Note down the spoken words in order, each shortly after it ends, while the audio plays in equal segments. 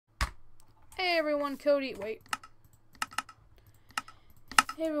Hey everyone, Cody. Wait.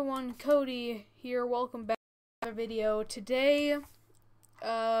 Hey everyone, Cody here. Welcome back to another video. Today,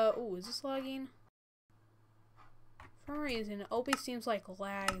 ooh, is this lagging? For some reason, it always seems like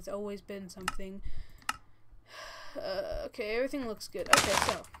lag. It's always been something. Okay, everything looks good. Okay,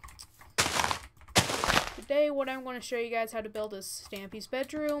 so today, what I'm going to show you guys how to build is Stampy's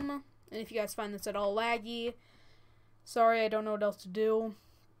bedroom. And if you guys find this at all laggy, sorry, I don't know what else to do.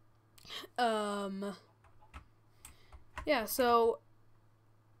 Yeah, so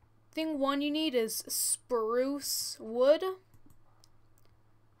thing one you need is spruce wood. And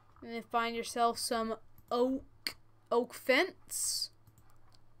then find yourself some oak fence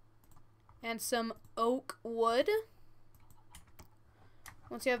and some oak wood.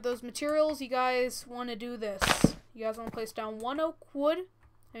 Once you have those materials, you guys want to do this. You guys want to place down one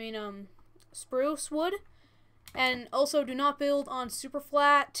spruce wood. And also do not build on super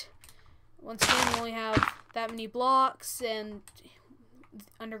flat. Once again, you only have that many blocks and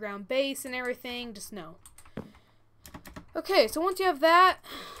underground base and everything. Just know. Okay, so once you have that,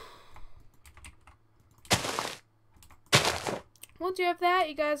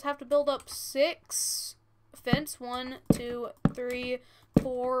 you guys have to build up 6 fence. 1, 2, 3,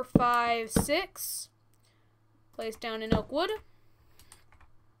 4, 5, 6. Place down in oak wood.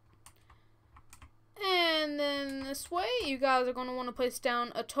 And then this way, you guys are going to want to place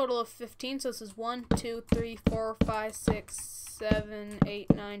down a total of 15. So this is 1, 2, 3, 4, 5, 6, 7,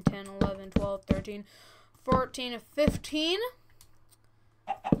 8, 9, 10, 11, 12, 13, 14, 15.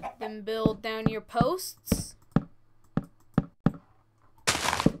 Then build down your posts.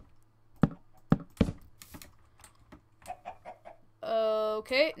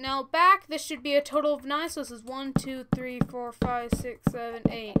 Okay, now back, this should be a total of 9. So this is 1, 2, 3, 4, 5, 6, 7,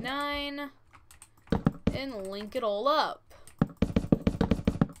 8, 9. And link it all up.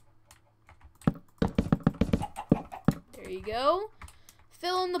 There you go.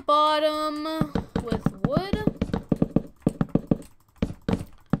 Fill in the bottom with wood.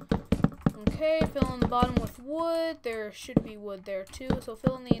 Okay, fill in the bottom with wood. There should be wood there too. So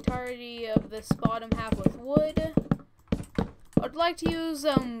fill in the entirety of this bottom half with wood. I'd like to use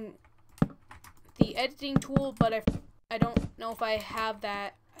the editing tool, but I don't know if I have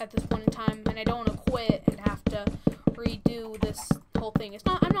that at this point in time, and I don't want to quit and have to redo this whole thing.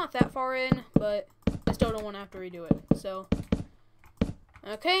 I'm not that far in, but I still don't want to have to redo it. So,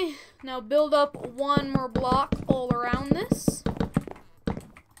 okay, now build up one more block all around this.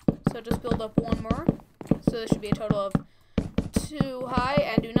 So just build up one more. So this should be a total of 2 high,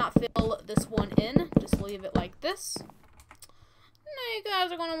 and do not fill this one in. Just leave it like this. Now you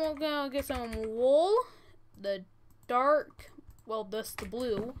guys are gonna get some wool, the dark. Well, the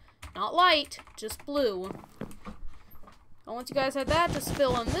blue, not light, just blue. And once you guys have that, just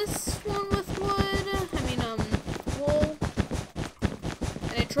fill in this one with wool.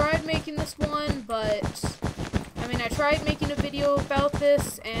 And I tried making this one, but, I tried making a video about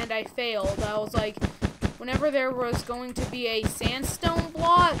this, and I failed. I was like, whenever there was going to be a sandstone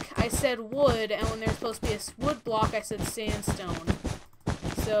block, I said wood, and when there's supposed to be a wood block, I said sandstone.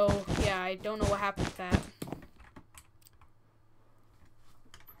 So, yeah, I don't know what happened with that.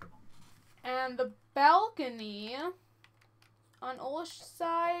 And the balcony on all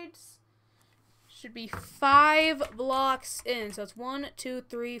sides should be 5 blocks in. So it's 1, 2,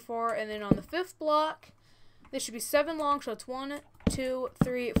 3, 4, and then on the 5th block, this should be 7 long. So it's 1, 2,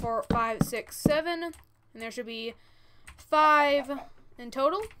 3, 4, 5, 6, 7. And there should be 5 in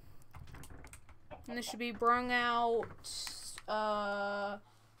total. And this should be brung out 5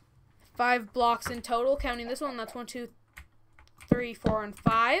 blocks in total, counting this one. That's 1, 2, 3, 4, and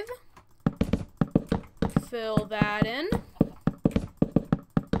 5. Fill that in.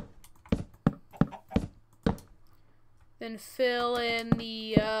 Then fill in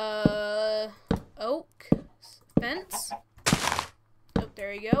the oak fence. Oh,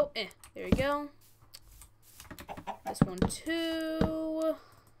 there you go. There you go. This one too.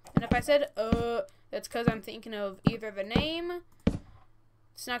 And if I said that's because I'm thinking of either the name.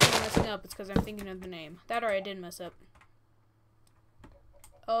 It's not going to mess up. It's because I'm thinking of the name. That or I did mess up.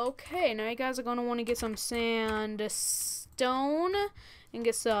 Okay, now you guys are going to want to get some sandstone and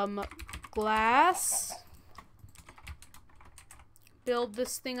get some glass. Build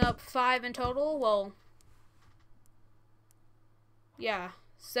this thing up 5 in total. Well, yeah,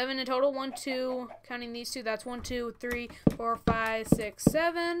 7 in total. 1, 2, counting these 2, that's 1, 2, 3, 4, 5, 6,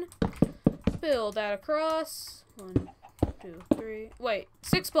 7. Build that across. 1, 2, 3. Wait,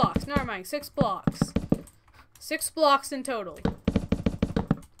 6 blocks. Never mind, 6 blocks. 6 blocks in total.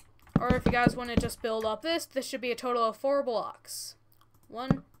 Or if you guys want to just build up this should be a total of 4 blocks.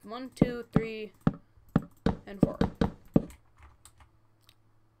 1, 2, 3, and 4.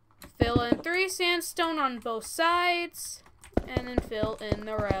 Fill in 3 sandstone on both sides, and then fill in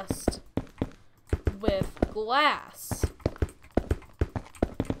the rest with glass.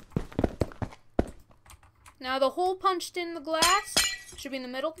 Now the hole punched in the glass should be in the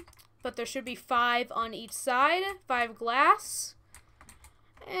middle, but there should be 5 on each side, 5 glass.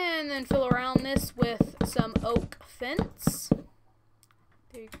 And then fill around this with some oak fence.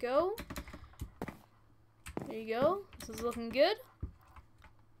 There you go. There you go. This is looking good.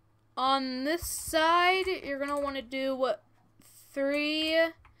 On this side, you're going to want to do 3.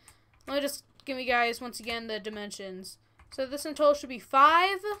 Let me just give you guys, once again, the dimensions. So this in total should be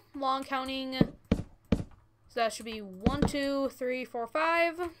 5, long counting. So that should be 1, 2, 3, 4,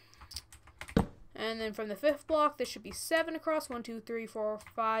 5. And then from the 5th block, this should be 7 across. 1, 2, 3, 4,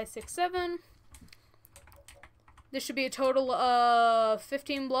 5, 6, 7. This should be a total of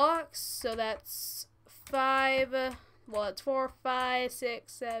 15 blocks. So that's 5. Well, it's 4, 5,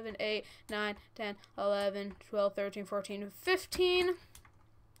 6, 7, 8, 9, 10, 11, 12, 13, 14, 15.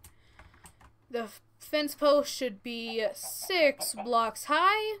 The fence post should be 6 blocks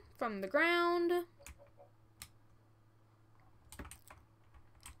high from the ground.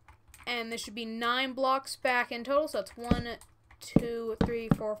 And this should be 9 blocks back in total. So that's 1, 2, 3,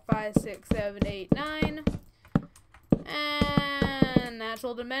 4, 5, 6, 7, 8, 9. And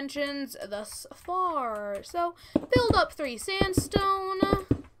natural dimensions thus far. So build up 3 sandstone.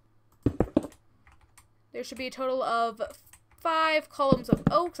 There should be a total of 5 columns of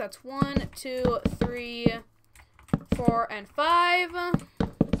oak. That's 1, 2, 3, 4, and 5.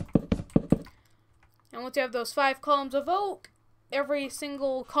 And once you have those 5 columns of oak, every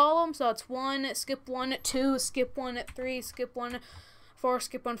single column, so it's 1, skip 1, 2, skip 1, 3, skip 1, 4,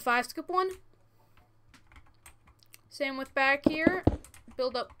 skip 1, 5, skip 1. Same with back here.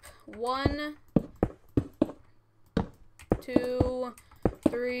 Build up 1, 2,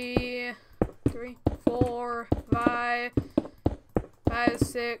 3, 4, 5,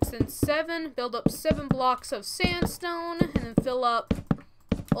 6, and 7. Build up 7 blocks of sandstone, and then fill up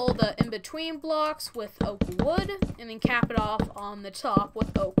all the in-between blocks with oak wood, and then cap it off on the top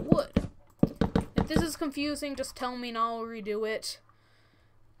with oak wood. If this is confusing, just tell me and I'll redo it.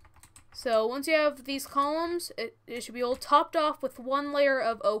 So once you have these columns, it should be all topped off with 1 layer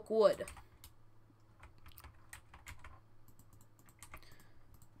of oak wood.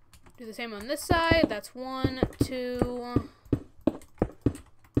 Do the same on this side. That's 1, 2,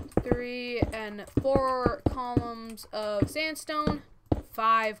 3, and 4 columns of sandstone.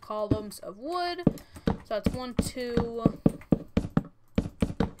 5 columns of wood. So that's 1, 2,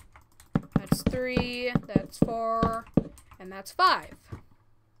 that's 3, that's 4, and that's 5.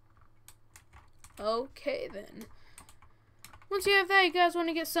 Okay then. Once you have that, you guys want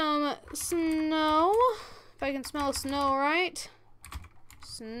to get some snow. If I can smell snow right.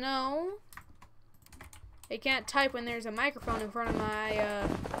 Snow. I can't type when there's a microphone in front of my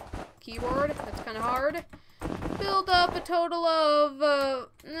keyboard. That's kind of hard. Build up a total of,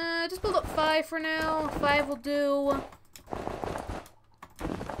 just build up 5 for now. 5 will do.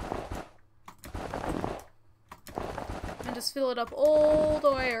 And just fill it up all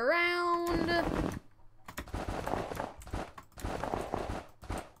the way around.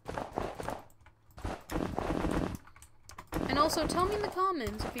 And also tell me in the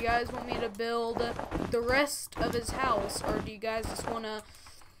comments if you guys want me to build the rest of his house, or do you guys just want to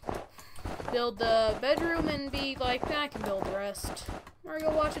build the bedroom and be like, nah, I can build the rest. Or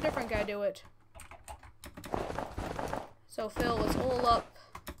go watch a different guy do it. So fill this all up.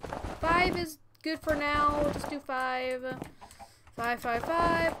 5 is good for now. Just do 5. 5, 5,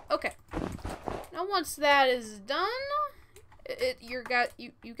 5. Okay. Now once that is done, you guys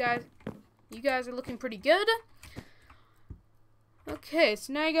are looking pretty good. Okay,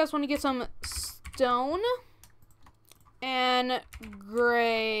 so now you guys want to get some stone and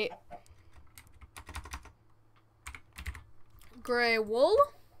gray wool.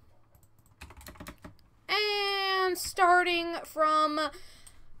 And starting from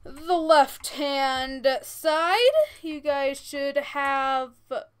the left-hand side, you guys should have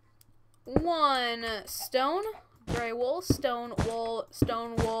 1 stone, gray wool, stone wool,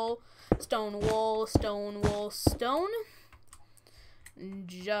 stone wool, stone wool, stone wool, stone.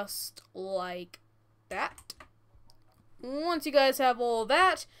 Just like that. Once you guys have all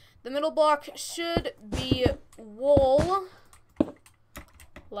that, the middle block should be wool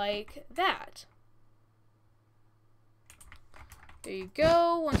like that. There you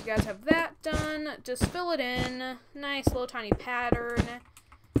go. Once you guys have that done, just fill it in. Nice little tiny pattern.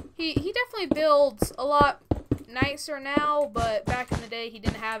 He definitely builds a lot nicer now, but back in the day he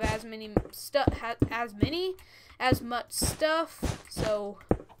didn't have as much stuff. So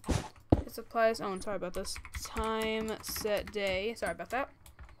it applies. Oh, I'm sorry about this. Time set day. Sorry about that.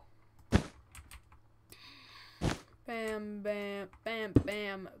 Bam, bam, bam,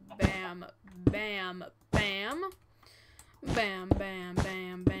 bam, bam, bam, bam. Bam, bam, bam,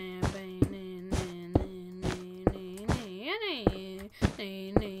 bam, bam.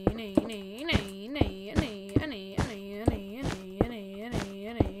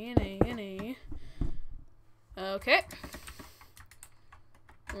 Okay.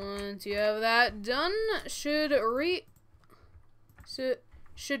 Once you have that done, should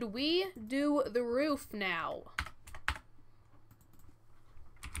we do the roof now?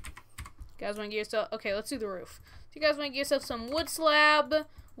 You guys want to get yourself... Okay, let's do the roof. So you guys want to get yourself some wood slab,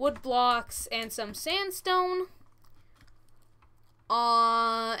 wood blocks, and some sandstone.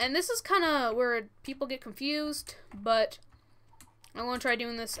 And this is kind of where people get confused, but I'm going to try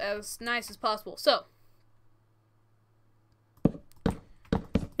doing this as nice as possible. So, you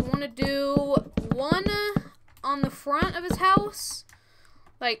want to do one on the front of his house.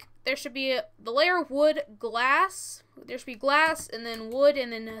 Like, there should be the layer of wood, glass. There should be glass, and then wood,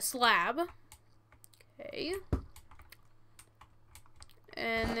 and then a slab. Okay.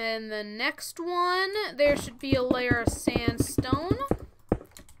 And then the next one, there should be a layer of sandstone.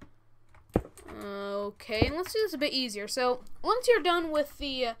 Okay, and let's do this a bit easier. So, once you're done with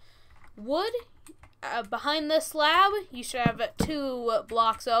the wood, behind the slab, you should have 2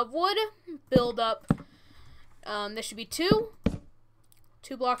 blocks of wood. Build up, there should be 2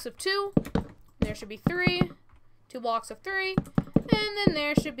 blocks of 2, there should be 3, 2 blocks of 3, and then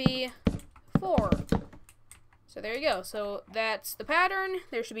there should be 4. So there you go. So that's the pattern.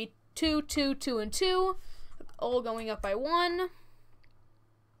 There should be 2, 2, 2, and 2, all going up by 1.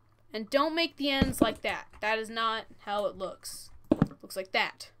 And don't make the ends like that. That is not how it looks. It looks like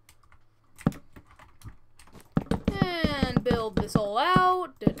that. And build this all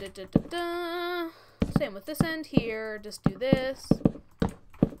out. Da, da, da, da, da. Same with this end here. Just do this.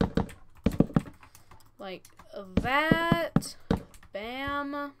 Like that.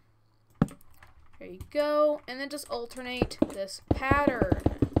 Bam. There you go. And then just alternate this pattern.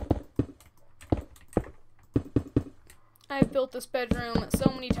 I've built this bedroom so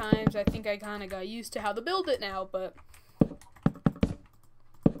many times, I think I kind of got used to how to build it now, but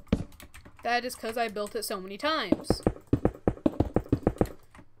that is because I built it so many times.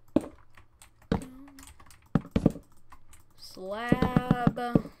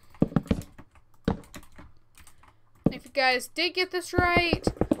 Slab. If you guys did get this right,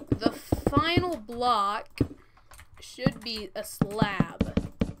 the final block should be a slab.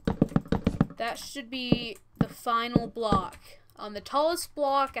 That should be the final block. On the tallest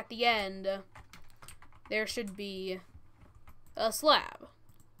block at the end, there should be a slab.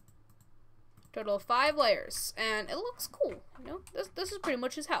 Total of 5 layers, and it looks cool. You know, this is pretty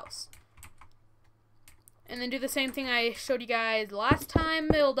much his house. And then do the same thing I showed you guys last time.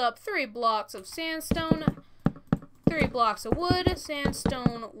 Build up 3 blocks of sandstone, 3 blocks of wood,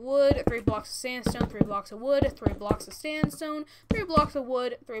 sandstone, wood, 3 blocks of sandstone, 3 blocks of wood, 3 blocks of sandstone, 3 blocks of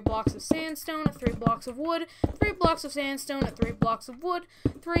wood, 3 blocks of sandstone, 3 blocks of wood, 3 blocks of sandstone, 3 blocks of wood,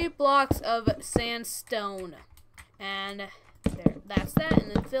 3 blocks of sandstone. And there, that's that.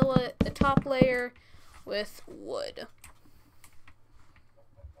 And then fill it, the top layer, with wood.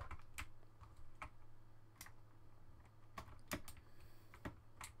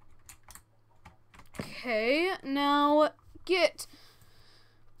 Okay, now get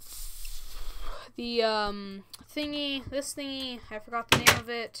the thingy, this thingy, I forgot the name of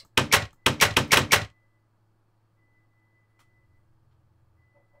it.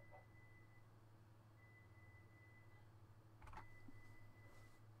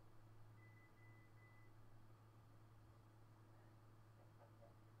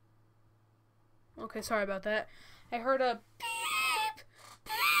 Okay, sorry about that. I heard a beep,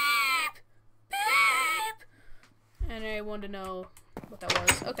 beep, beep, and I wanted to know what that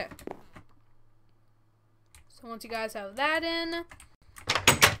was. Okay. So once you guys have that in,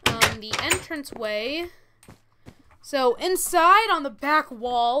 the entranceway. So inside on the back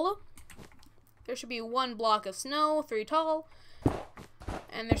wall, there should be 1 block of snow, 3 tall,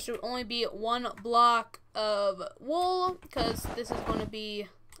 and there should only be 1 block of wool, because this is going to be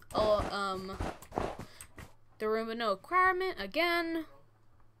the room with no requirement again.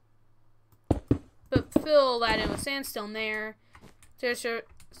 But fill that in with sandstone there.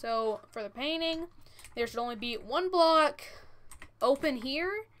 So for the painting, there should only be 1 block open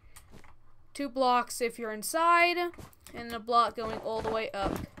here, 2 blocks if you're inside, and a block going all the way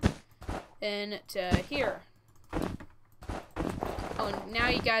up into here. now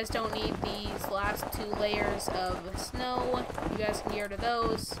you guys don't need these last 2 layers of snow. You guys can get rid of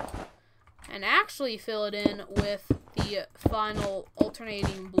those and actually fill it in with the final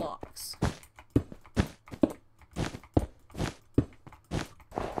alternating blocks.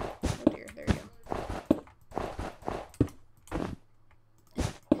 Oh dear, there you go.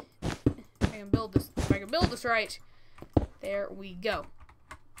 If I can build this right. There we go.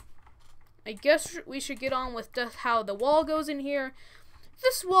 I guess we should get on with just how the wall goes in here.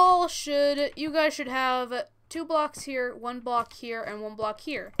 This wall you guys should have 2 blocks here, 1 block here, and 1 block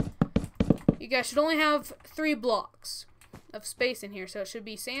here. You guys should only have 3 blocks of space in here, so it should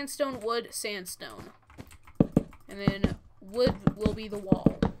be sandstone, wood, sandstone. And then wood will be the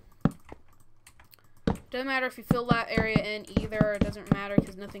wall. Doesn't matter if you fill that area in either, it doesn't matter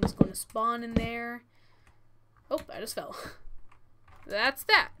because nothing's going to spawn in there. Oh, I just fell. That's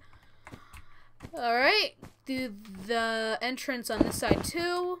that. Alright, do the entrance on this side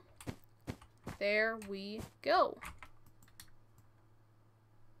too. There we go.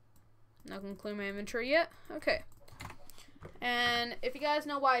 Not gonna clear my inventory yet. Okay. And if you guys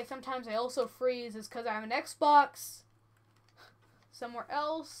know why sometimes I also freeze, is because I have an Xbox somewhere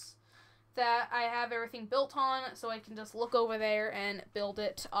else that I have everything built on, so I can just look over there and build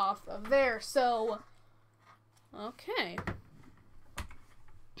it off of there. So, okay.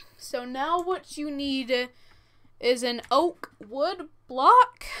 So now what you need is an oak wood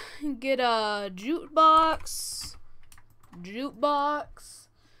block. Get a jukebox.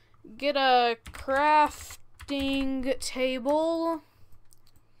 Get a crafting table.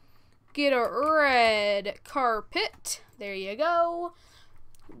 Get a red carpet. There you go.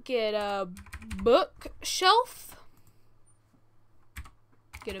 Get a bookshelf.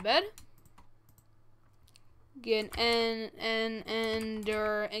 Get a bed. Get an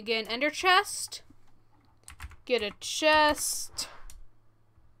ender chest. Get a chest.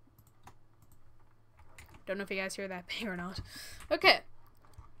 Don't know if you guys hear that bang or not. Okay.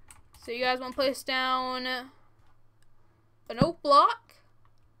 So you guys want to place down an oak block,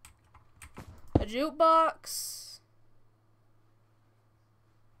 a jukebox,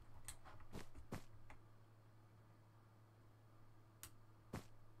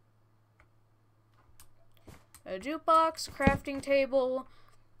 crafting table,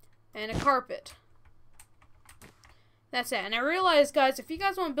 and a carpet. That's it. And I realized, guys, if you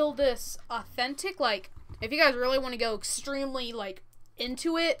guys want to build this authentic, like, if you guys really want to go extremely, like,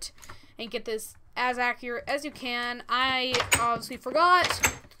 into it and get this as accurate as you can, I obviously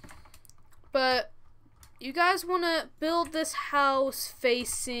forgot, but you guys want to build this house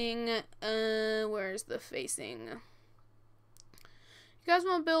facing, where's the facing? You guys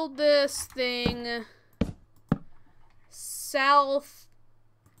want to build this thing south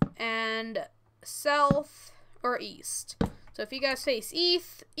or east. So if you guys face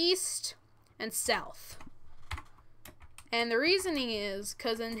east and south. And the reasoning is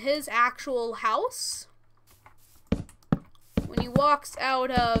because in his actual house, when he walks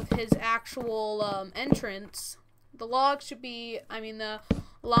out of his actual entrance, the log should be, the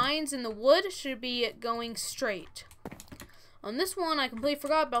lines in the wood should be going straight. On this one, I completely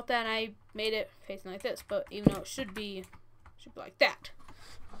forgot about that, and I made it facing like this, but even though it should be like that.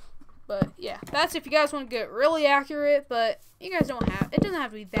 But yeah, that's if you guys want to get really accurate, but you guys don't have, it doesn't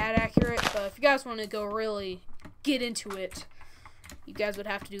have to be that accurate, but if you guys want to go really get into it, you guys would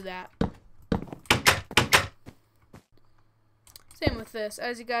have to do that. Same with this.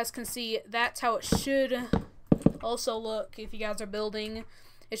 As you guys can see, that's how it should also look if you guys are building.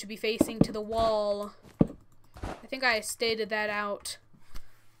 It should be facing to the wall. I think I stated that out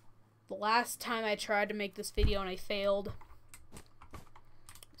the last time I tried to make this video and I failed.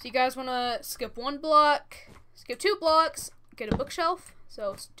 So you guys want to skip 1 block, skip 2 blocks, get a bookshelf.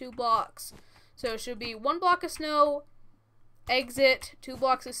 So it's 2 blocks. So it should be 1 block of snow, exit, 2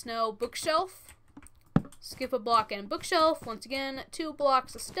 blocks of snow, bookshelf, skip a block and bookshelf, once again, 2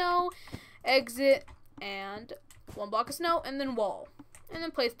 blocks of snow, exit, and 1 block of snow, and then wall. And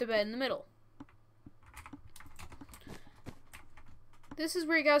then place the bed in the middle. This is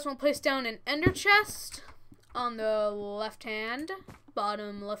where you guys want to place down an ender chest on the left hand,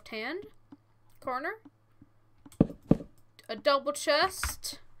 bottom left hand corner. A double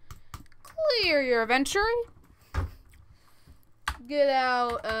chest. Clear your inventory. Get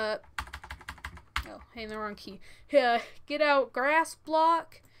out, oh, hey, the wrong key. Yeah, get out grass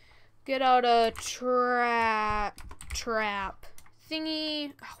block. Get out a trap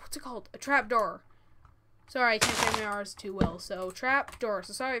thingy. Oh, what's it called? A trap door. Sorry, I can't say my R's too well. So, trap door.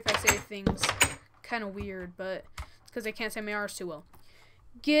 So, sorry if I say things kind of weird, but it's because I can't say my R's too well.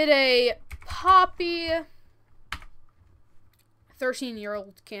 Get a poppy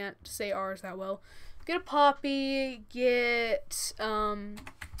 13-year-old can't say R's that well. Get a poppy, get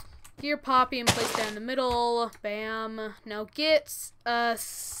your poppy and place that in the middle. Bam. Now get a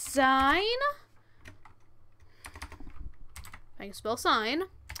sign. I can spell sign.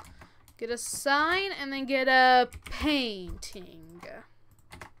 Get a sign and then get a painting.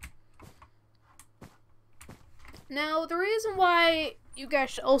 Now, the reason why you guys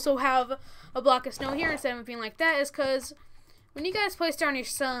should also have a block of snow here instead of being like that is because when you guys place down your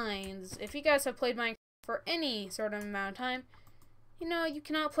signs, if you guys have played Minecraft for any sort of amount of time, you know, you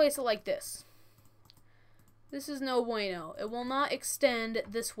cannot place it like this. This is no bueno. It will not extend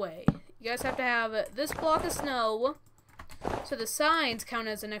this way. You guys have to have this block of snow so the signs count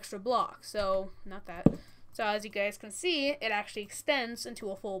as an extra block. So, not that. So, as you guys can see, it actually extends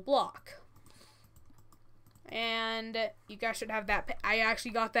into a full block. And you guys should have that. I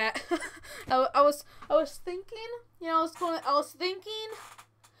actually got that. I was thinking, you know, I was thinking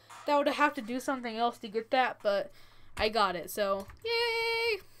that I would have to do something else to get that, but I got it. So,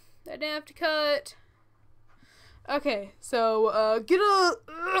 yay! I didn't have to cut. Okay, so get a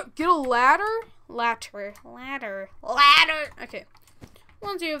ladder. Okay.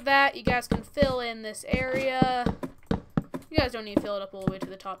 Once you have that, you guys can fill in this area. You guys don't need to fill it up all the way to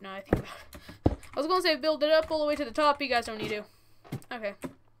the top now. I think about it. I was gonna say build it up all the way to the top. You guys don't need to. Okay.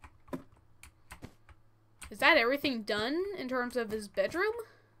 Is that everything done in terms of his bedroom?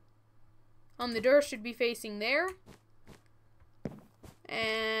 The door should be facing there.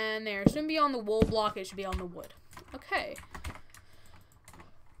 And there. It shouldn't be on the wool block. It should be on the wood. Okay.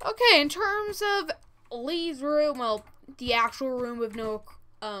 Okay, in terms of Lee's room, well, the actual room with no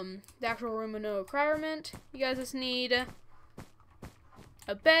requirement, you guys just need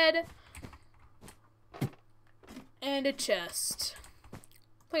a bed and a chest.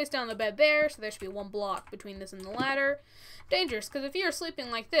 Place down the bed there, so there should be one block between this and the ladder. Dangerous, because if you're sleeping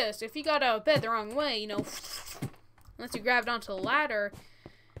like this, if you got out of bed the wrong way, you know, unless you grabbed onto the ladder,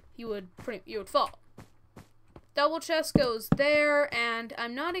 you would fall. Double chest goes there, and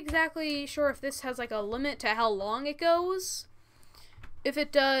I'm not exactly sure if this has like a limit to how long it goes. If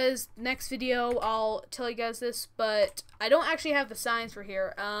it does, next video I'll tell you guys this, but I don't actually have the signs for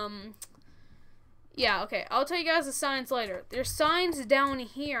here. Yeah, okay, I'll tell you guys the signs later. There's signs down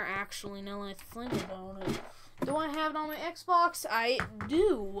here, actually, now that I think about it. Do I have it on my Xbox? I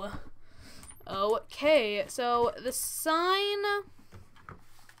do. Okay, so the sign,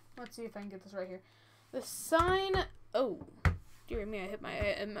 let's see if I can get this right here. The sign, oh, dear me, I hit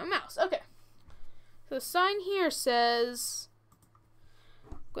my mouse. Okay, so the sign here says,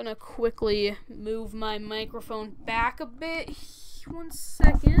 I'm gonna quickly move my microphone back a bit. 1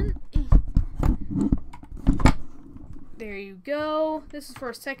 second. There you go. This is for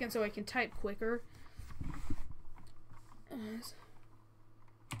a second so I can type quicker.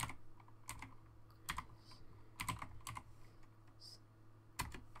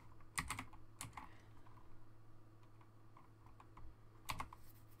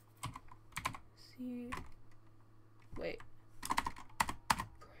 Wait.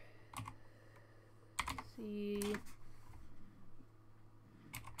 See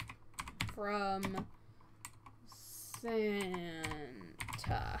from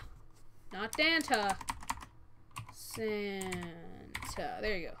Santa. Not Danta. Santa.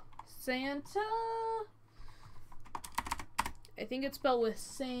 There you go. Santa. I think it's spelled with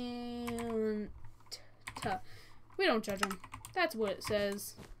Santa. We don't judge him. That's what it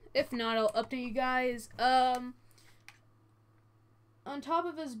says. If not, I'll update you guys. On top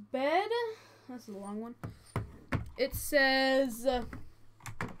of his bed, that's a long one. It says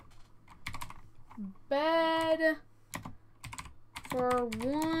bed for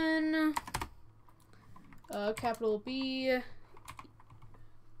one, capital B,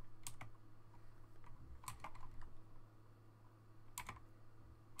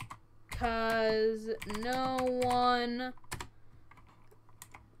 cause no one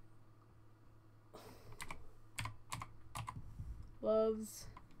loves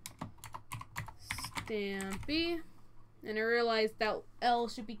Stampy. And I realized that L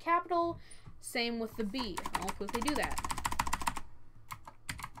should be capital. Same with the B. I'll quickly do that.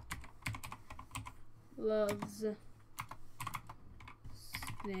 Loves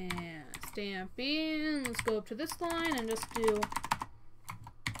Stampy. Let's go up to this line and just do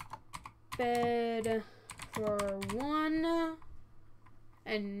bed for one.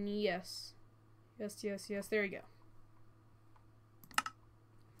 And yes. Yes, yes, yes. There you go.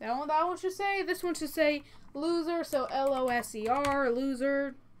 That one should say, this one should say loser, so L-O-S-E-R,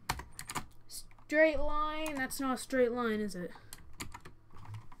 loser. Straight line, that's not a straight line, is it?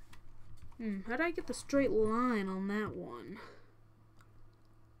 How did I get the straight line on that one?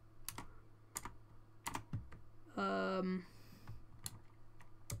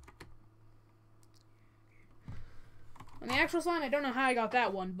 On the actual sign, I don't know how I got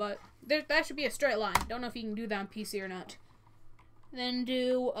that one, but that should be a straight line. Don't know if you can do that on PC or not. Then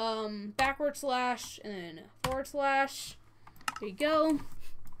do backward slash and then forward slash. There you go.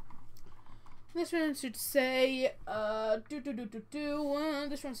 This one should say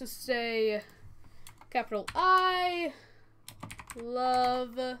this one should say capital I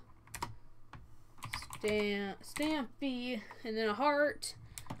love Stampy, and then a heart,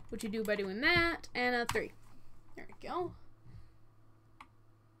 which you do by doing that, and a 3. There we go.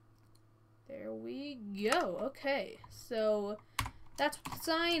 There we go. Okay, so that's what the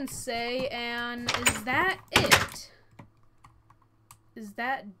signs say, and is that it? Is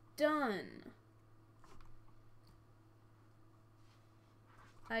that done?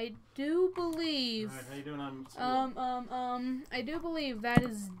 I do believe. Alright, how you doing on school? I do believe that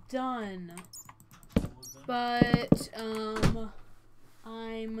is done. But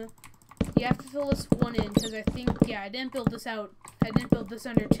you have to fill this one in because I think, yeah, I didn't build this out. I didn't build this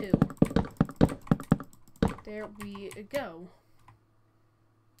under 2. There we go.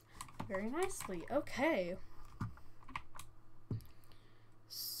 Very nicely. Okay.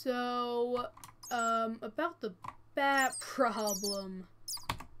 So, about the bat problem.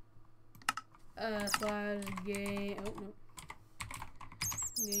 Slash game. Oh no.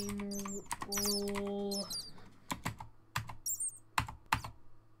 Game rule.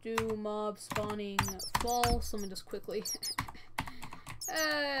 Do mob spawning false. Let me just quickly.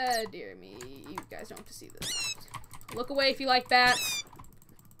 Dear me, you guys don't have to see this. Look away if you like bats.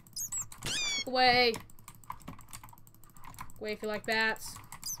 Look away. Look away if you like bats.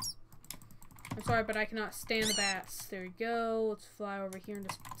 I'm sorry, but I cannot stand the bats. There we go. Let's fly over here and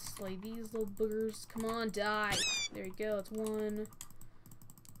just slay these little boogers. Come on, die. There we go. It's 1.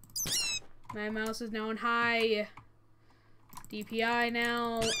 My mouse is now on high DPI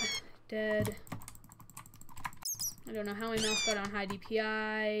now. Dead. I don't know how my mouse got on high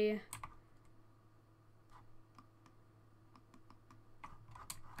DPI.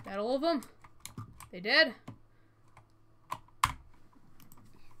 Got all of them? They dead?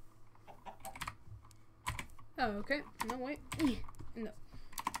 Oh, okay. No, wait. No.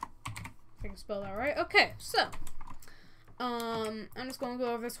 If I can spell that right. Okay, so. I'm just gonna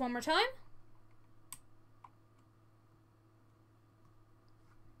go over this one more time.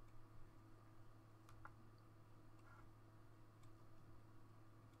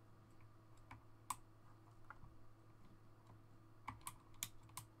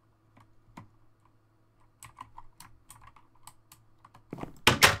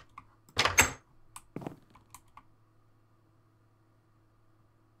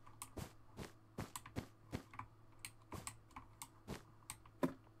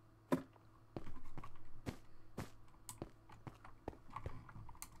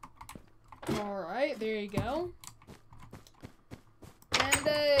 Alright, there you go. And,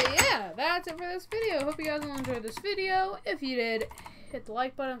 yeah, that's it for this video. Hope you guys will enjoy this video. If you did, hit the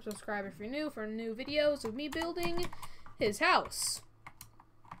like button, subscribe if you're new for new videos of me building his house.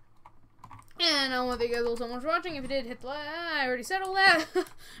 And I want to thank you guys all so much for watching. If you did, hit the like. I already said all that.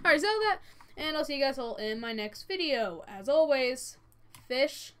 I already said all that. And I'll see you guys all in my next video. As always,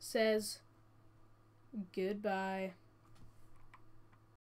 Fish says goodbye.